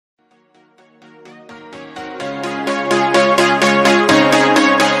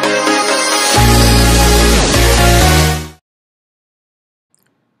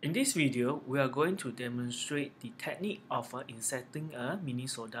In this video, we are going to demonstrate the technique of inserting a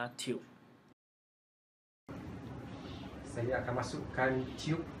Minnesoda tube. Saya akan masukkan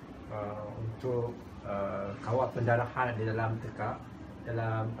tube untuk kawal pendarahan di dalam tekak,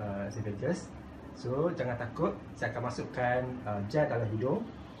 dalam esophagus. So jangan takut, saya akan masukkan gel dalam hidung,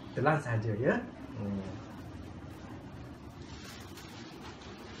 telan sahaja ya.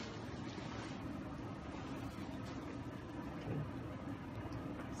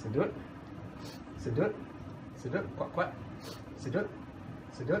 Sedut, sedut, sedut, kuat-kuat, sedut,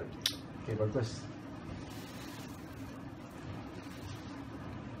 sedut. Okey, bagus.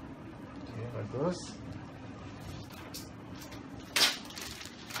 Okey, bagus.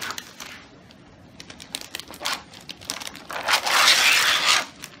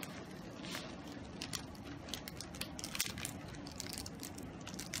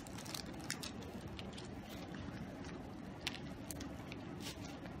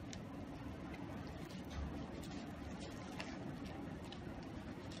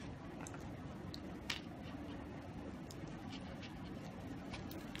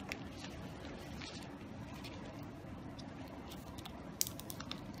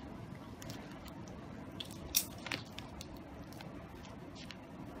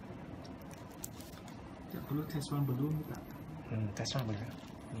 Perlu test run belum tak? Test run boleh.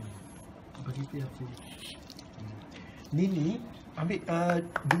 Bagi dia aku. Ni ambil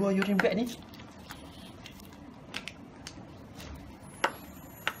 2 urine bag ni.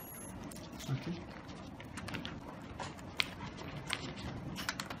 Okey.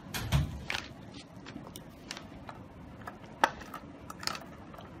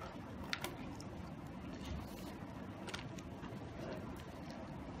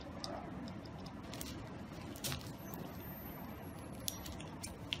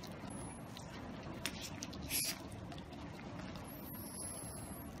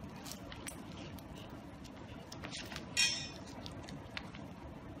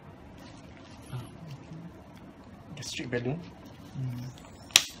 Gastric balloon.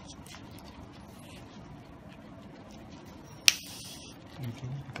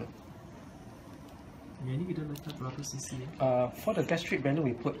 Okay. Yang ni kita letak berapa cc? For the gastric balloon,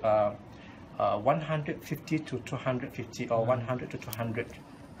 we put 150 to 250 or 100 to 200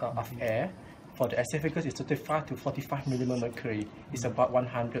 of air. For the esophagus, it's 35 to 45 mm mercury. It's about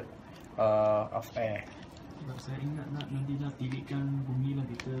 100 of air. Sebab saya ingat nanti nak pilihkan bunyi lah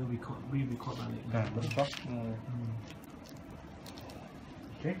kita record balik. Betul.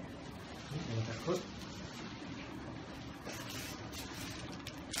 Okay. Jangan takut.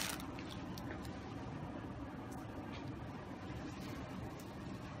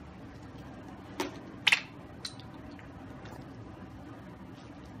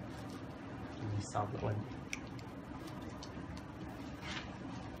 Risau pula.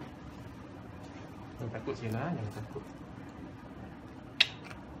 Jangan takut Sina, jangan takut.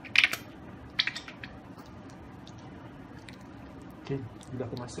 Okey, bila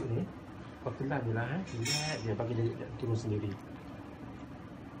aku masuk ni, kau telan je lah, lihat dia bagi dia turun sendiri.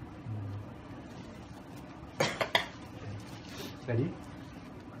 Jadi,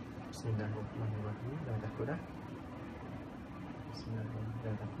 bismillahirrahmanirrahim, jangan takut dah. Bismillahirrahmanirrahim,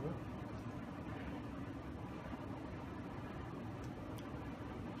 jangan takut.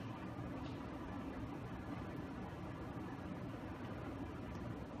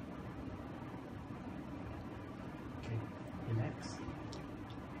 Relax.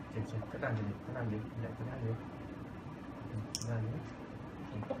 Okay, tenang je, tenang je, relax, tenang je. Tenang je.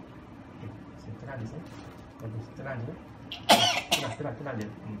 Okay, tenang je, bagus, tenang je. Tenang je.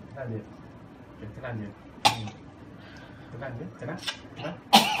 Tenang je. Okay, tenang je. Tenang je, tenang.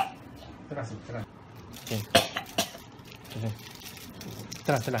 Tenang sih, tenang. Okay.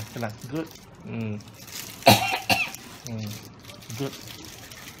 Tenang. Good. Good.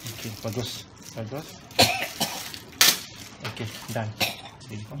 Okay, bagus. Okay, done.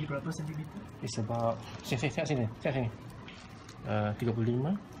 Ini berapa sentimeter? It's about sini. 35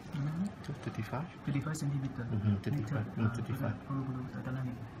 to 35. 35 centimeter. 35. Perlu tak dalam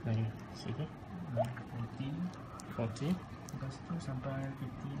ni. Lagi sini. 40. Lepas tu sampai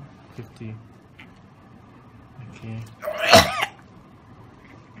 50. Okay.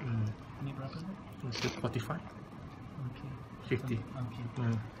 Ini berapa tu? 45. Okay. 50. Okay.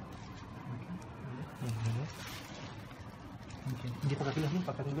 Okay. Dia pakai gelas ni,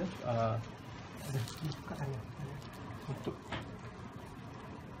 buka tanya untuk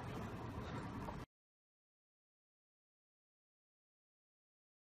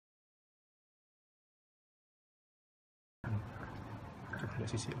coba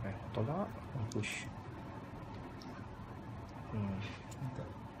sisi tolak, push.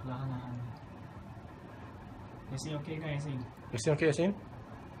 Perlahan-lahan. Yasin okey kan Yasin? Yasin okey Yasin?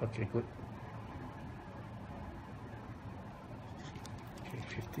 Okay, good. Okay,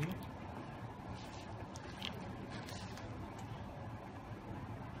 50.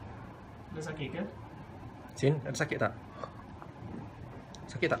 Dah sakit ke? Sin, ada sakit tak?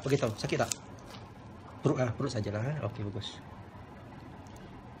 Sakit tak? Beritahu, sakit tak? Perut sajalah. Okey, bagus.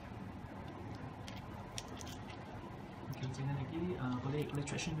 Okey, jangan lagi. Boleh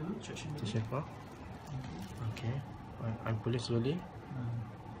traction dulu. Traction dulu. Traction apa? Okay. I'm pulling slowly.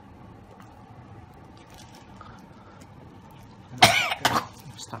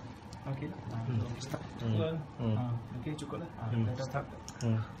 Stop. Okey. Stop. Okey, cukup lah. Stop.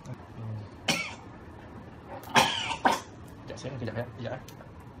 Sekejap ya.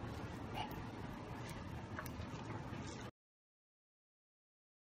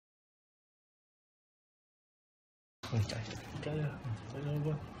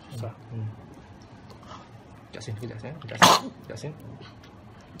 Susah. Kejap sen.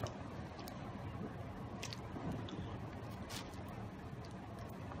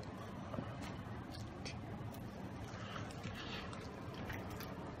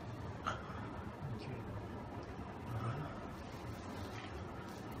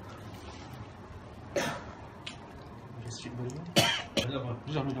 Strip dulu. Dah tak apa.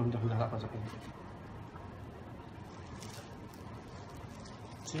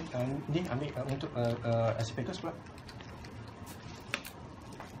 Ni ambil untuk asparagus pula.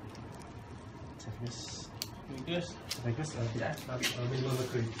 Asparagus tidak ambil minimum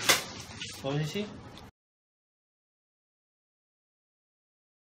mercury. Posisi.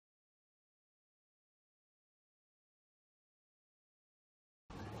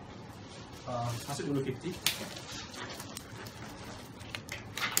 Masuk dulu 50.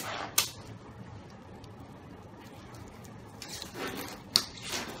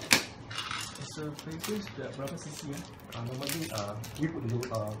 Asparagus berapa cc ya? Normally we put dulu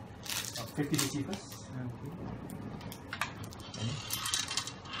 50 cc first.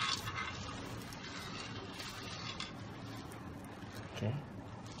 Okay.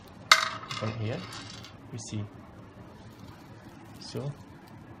 From here we see. So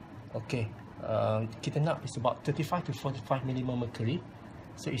okay, kita nak is about 35 to 45 minimum mercury.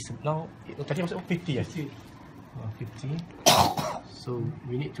 So it's now tadi masuk 50 ya? 50. So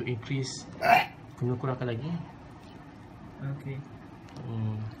we need to increase, kurangkan lagi. Okay.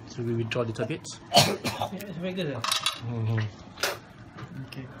 So we withdraw a little bit. Asparagus lah.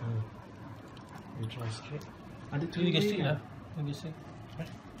 Okay. Withdraw sikit. Ada tu gastric lah. Gastric.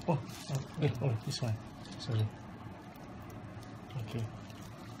 Oh, this one. Sorry. Okay.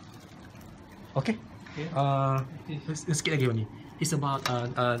 Okay. Sikit lagi ni. It's about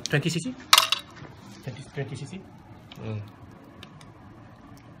 20 cc. 20 cc.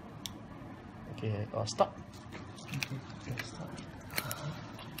 Okay, stop. Okay, stop.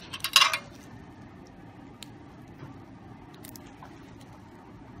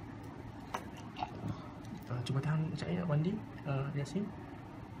 Cuba tahan sekejap ya, Wandi, Yasin.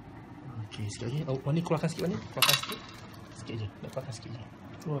 Okay, sikit lagi. Wandi keluarkan sikit, Wandi. Keluarkan sikit. Sikit je. Nak keluarkan sikit je.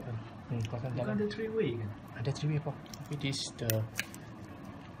 Keluarkan. Keluarkan dalam. Bukan ada 3-way kan? Ada 3-way apa? Tapi this the...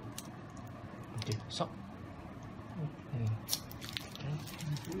 Okay, stop.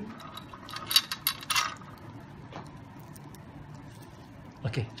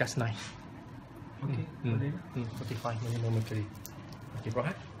 Okay, just nice. Okay, boleh lah. 45 minimum mercury. Okay, bro.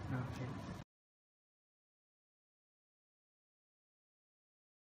 Okay.